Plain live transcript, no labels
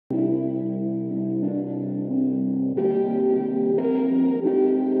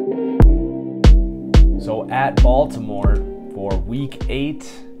at Baltimore for Week 8.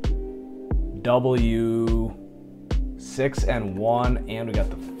 W 6-1, and we got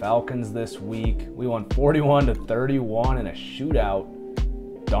the Falcons this week. We won 41-31 in a shootout.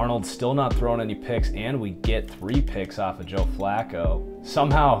 Darnold still not throwing any picks, and we get 3 picks off of Joe Flacco.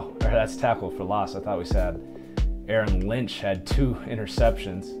 Somehow, or that's tackle for loss. I thought we said Aaron Lynch had 2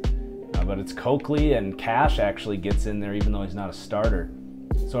 interceptions, but it's Coakley, and Cash actually gets in there even though he's not a starter.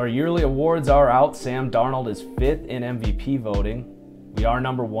 So our yearly awards are out. Sam Darnold is 5th in MVP voting. We are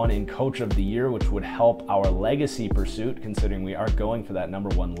number 1 in Coach of the Year, which would help our legacy pursuit, considering we are going for that number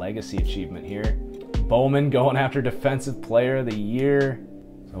 1 legacy achievement here. Bowman going after Defensive Player of the Year.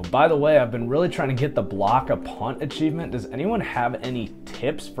 So, by the way, I've been really trying to get the block a punt achievement. Does anyone have any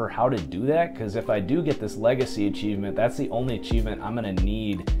tips for how to do that? Because if I do get this legacy achievement, that's the only achievement I'm going to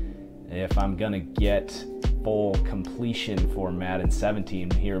need if I'm going to get full completion for Madden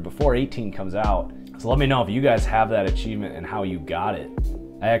 17 here before 18 comes out. So let me know if you guys have that achievement and how you got it.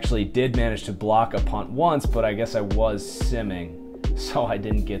 I actually did manage to block a punt once, but I guess I was simming, so I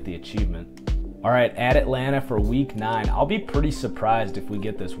didn't get the achievement. All right, at Atlanta for Week 9. I'll be pretty surprised if we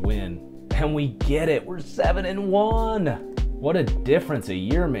get this win. And we get it. We're 7-1. What a difference a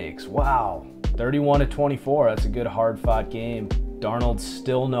year makes. Wow. 31-24. That's a good hard-fought game. Darnold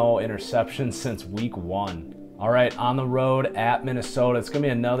still no interceptions since Week 1. All right, on the road at Minnesota. It's going to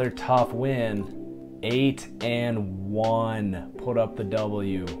be another tough win. 8-1, put up the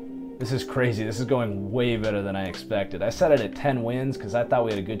W. This is crazy. This is going way better than I expected. I set it at 10 wins because I thought we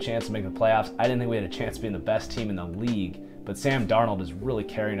had a good chance to make the playoffs. I didn't think we had a chance of being the best team in the league, but Sam Darnold is really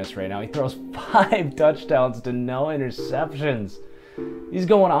carrying us right now. He throws 5 touchdowns to no interceptions. He's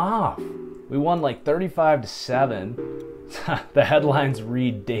going off. We won like 35-7. The headlines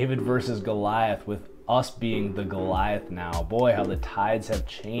read David versus Goliath, with us being the Goliath now. Boy, how the tides have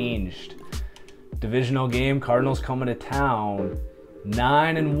changed. Divisional game, Cardinals coming to town.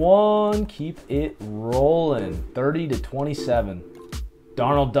 9-1, keep it rolling. 30-27.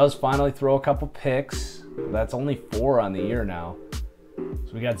 Darnold does finally throw a couple picks. That's only 4 on the year now.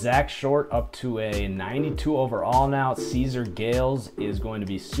 So we got Zach Short up to a 92 overall now. Caesar Gales is going to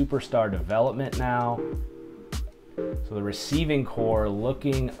be superstar development now. So the receiving core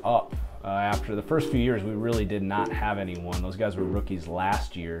looking up. After the first few years, we really did not have anyone. Those guys were rookies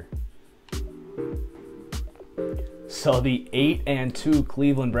last year. So the 8-2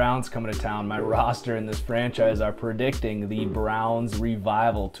 Cleveland Browns coming to town. My roster in this franchise are predicting the Browns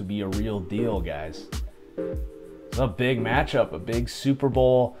revival to be a real deal, guys. It's a big matchup, a big Super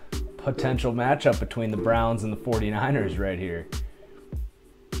Bowl potential matchup between the Browns and the 49ers right here.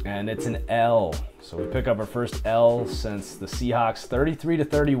 And it's an L. So we pick up our first L since the Seahawks.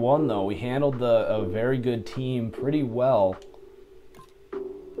 33-31 though. We handled a very good team pretty well.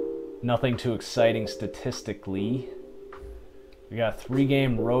 Nothing too exciting statistically. We got a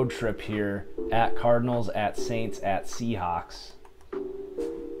 3-game road trip here at Cardinals, at Saints, at Seahawks.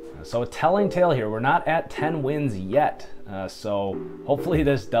 So a telling tale here. We're not at 10 wins yet. So hopefully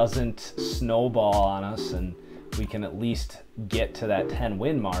this doesn't snowball on us and we can at least get to that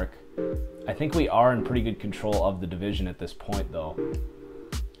 10-win mark. I think we are in pretty good control of the division at this point though.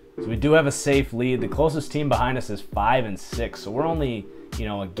 So we do have a safe lead. The closest team behind us is 5-6. So we're only,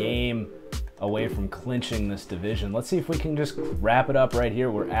 a game away from clinching this division. Let's see if we can just wrap it up right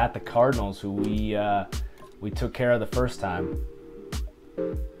here. We're at the Cardinals, who we took care of the first time.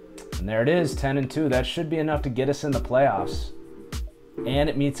 And there it is, 10-2. That should be enough to get us in the playoffs. And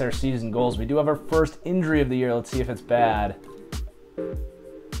it meets our season goals. We do have our first injury of the year. Let's see if it's bad.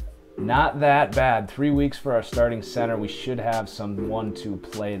 Not that bad. 3 weeks for our starting center. We should have some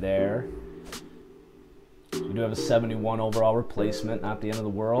 1-2 play there. So we do have a 71 overall replacement. Not the end of the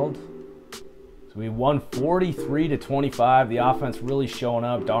world. So we won 43-25. The offense really showing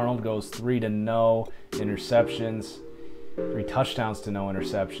up. Darnold goes 3-0 interceptions. 3 touchdowns to no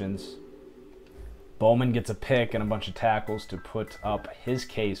interceptions. Bowman gets a pick and a bunch of tackles to put up his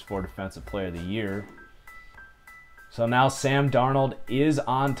case for Defensive Player of the Year. So now Sam Darnold is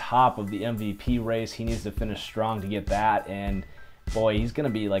on top of the MVP race. He needs to finish strong to get that. And boy, he's going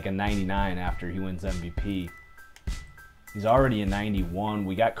to be like a 99 after he wins MVP. He's already a 91.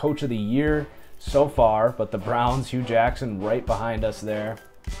 We got Coach of the Year so far, but the Browns, Hugh Jackson right behind us there.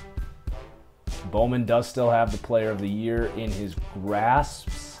 Bowman does still have the Player of the Year in his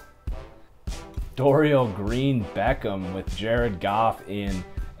grasps. Dorial Green Beckham with Jared Goff in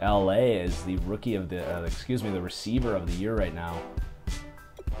LA as the rookie of the, the receiver of the year right now.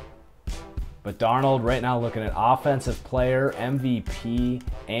 But Darnold right now looking at offensive player, MVP,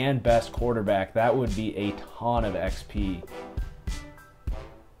 and best quarterback. That would be a ton of XP.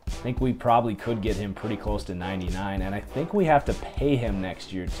 think we probably could get him pretty close to 99, and I think we have to pay him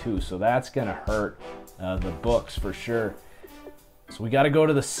next year too, so that's going to hurt the books for sure. So we got to go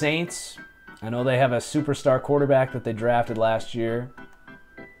to the Saints. I know they have a superstar quarterback that they drafted last year.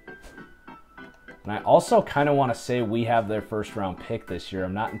 And I also kind of want to say we have their first round pick this year.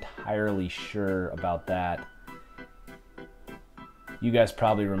 I'm not entirely sure about that. You guys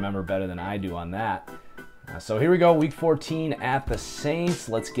probably remember better than I do on that. So here we go, week 14 at the Saints.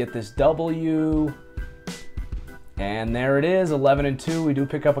 Let's get this W. And there it is, 11-2. We do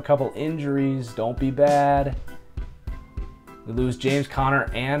pick up a couple injuries. Don't be bad. We lose James Conner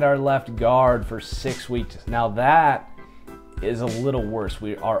and our left guard for 6 weeks. Now that is a little worse.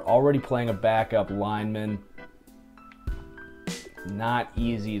 We are already playing a backup lineman. Not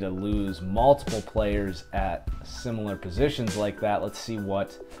easy to lose multiple players at similar positions like that. Let's see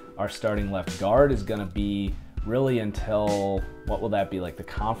what our starting left guard is going to be really until, what will that be, like the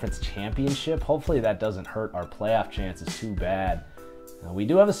conference championship? Hopefully that doesn't hurt our playoff chances too bad. We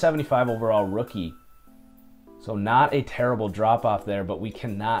do have a 75 overall rookie, so not a terrible drop off there, but we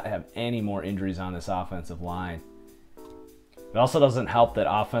cannot have any more injuries on this offensive line. It also doesn't help that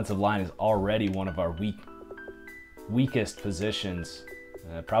offensive line is already one of our weakest positions.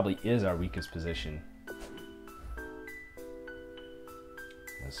 It probably is our weakest position.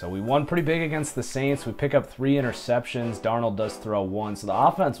 So we won pretty big against the Saints. We pick up 3 interceptions. Darnold does throw 1. So the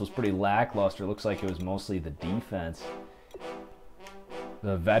offense was pretty lackluster. It looks like it was mostly the defense.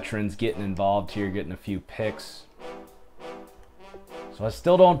 The veterans getting involved here, getting a few picks. So I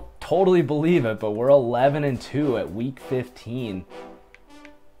still don't totally believe it, but we're 11-2 at week 15.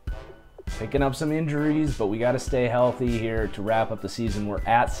 Picking up some injuries, but we got to stay healthy here to wrap up the season. We're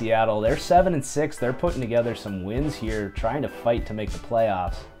at Seattle. They're 7-6. They're putting together some wins here, trying to fight to make the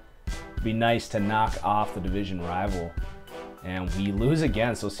playoffs. It'd be nice to knock off the division rival. And we lose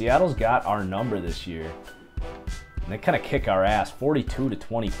again, so Seattle's got our number this year. And they kind of kick our ass,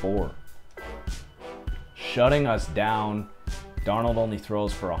 42-24. Shutting us down. Darnold only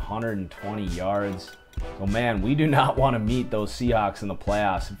throws for 120 yards. So man, we do not want to meet those Seahawks in the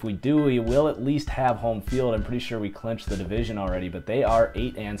playoffs. If we do, we will at least have home field. I'm pretty sure we clinched the division already, but they are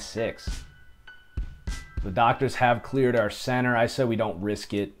 8-6. The doctors have cleared our center. I said we don't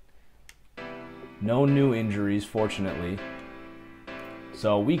risk it. No new injuries, fortunately.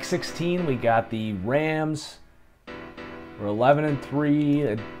 So week 16, we got the Rams. We're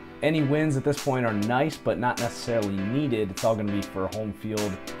 11-3. Any wins at this point are nice, but not necessarily needed. It's all going to be for home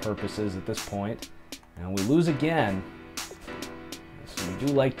field purposes at this point. And we lose again. So we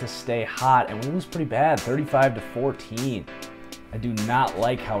do like to stay hot, and we lose pretty bad, 35-14. I do not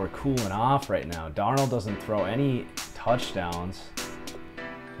like how we're cooling off right now. Darnold doesn't throw any touchdowns.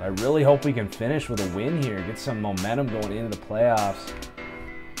 I really hope we can finish with a win here, get some momentum going into the playoffs.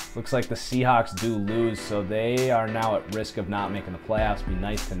 Looks like the Seahawks do lose, so they are now at risk of not making the playoffs. It'd be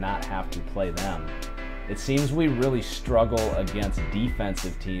nice to not have to play them. It seems we really struggle against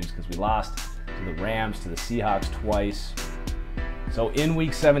defensive teams because we lost to the Rams, to the Seahawks twice. So in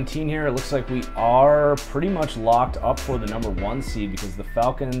week 17 here, it looks like we are pretty much locked up for the #1 seed because the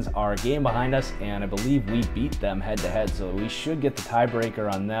Falcons are a game behind us, and I believe we beat them head-to-head, so we should get the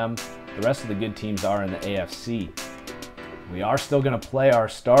tiebreaker on them. The rest of the good teams are in the AFC. We are still going to play our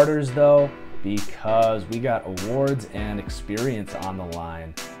starters, though, because we got awards and experience on the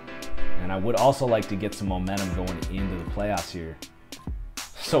line. And I would also like to get some momentum going into the playoffs here.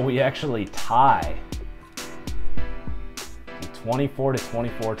 So we actually tie.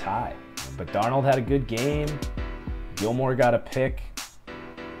 24-24 tie. But Darnold had a good game. Gilmore got a pick.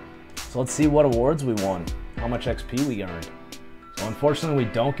 So let's see what awards we won, how much XP we earned. So unfortunately,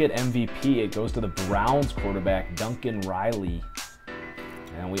 we don't get MVP. It goes to the Browns quarterback, Duncan Riley.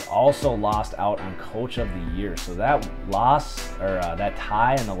 And we also lost out on Coach of the Year. So that loss, or that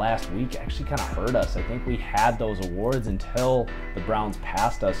tie in the last week actually kind of hurt us. I think we had those awards until the Browns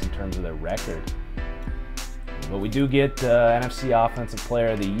passed us in terms of their record. But we do get NFC Offensive Player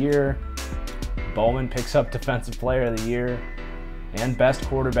of the Year. Bowman picks up Defensive Player of the Year and Best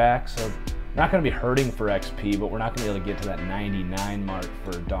Quarterback. So we're not going to be hurting for XP, but we're not going to be able to get to that 99 mark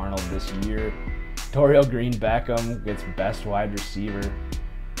for Darnold this year. Toriel Green Beckham gets Best Wide Receiver.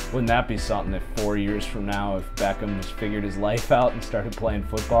 Wouldn't that be something if 4 years from now, if Beckham just figured his life out and started playing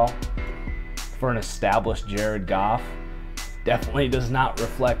football? For an established Jared Goff. Definitely does not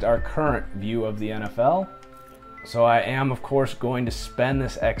reflect our current view of the NFL. So I am, of course, going to spend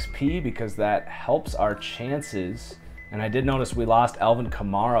this XP because that helps our chances. And I did notice we lost Alvin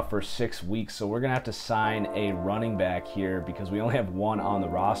Kamara for 6 weeks, so we're going to have to sign a running back here because we only have one on the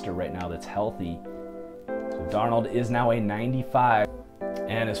roster right now that's healthy. So Darnold is now a 95.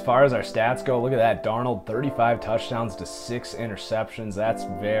 And as far as our stats go, look at that. Darnold, 35 touchdowns to 6 interceptions. That's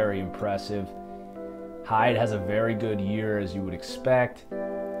very impressive. Hyde has a very good year, as you would expect.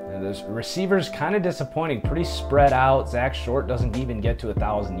 The receivers kind of disappointing, pretty spread out. Zach Short doesn't even get to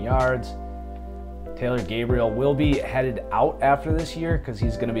 1,000 yards. Taylor Gabriel will be headed out after this year because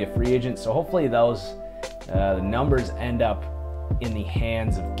he's going to be a free agent. So hopefully those the numbers end up in the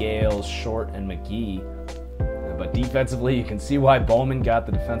hands of Gales, Short, and McGee. But defensively, you can see why Bowman got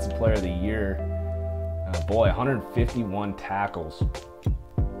the Defensive Player of the Year. Boy, 151 tackles.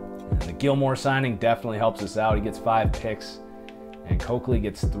 And the Gilmore signing definitely helps us out. He gets 5 picks, and Coakley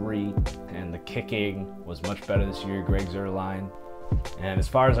gets 3. And the kicking was much better this year, Greg Zuerlein. And as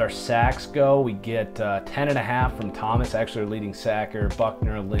far as our sacks go, we get 10.5 from Thomas, actually our leading sacker,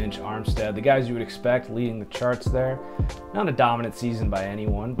 Buckner, Lynch, Armstead, the guys you would expect leading the charts there. Not a dominant season by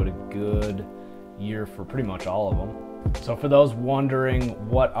anyone, but a good year for pretty much all of them. So for those wondering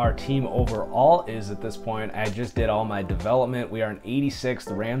what our team overall is at this point, I just did all my development. We are an 86,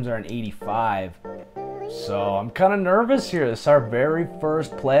 the Rams are an 85. So I'm kind of nervous here. This is our very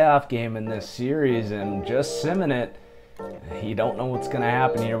first playoff game in this series, and just simming it. You don't know what's going to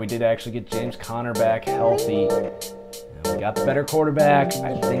happen here. We did actually get James Conner back healthy. And we got the better quarterback.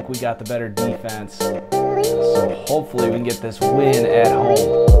 I think we got the better defense. So hopefully we can get this win at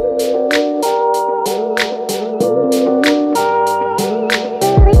home.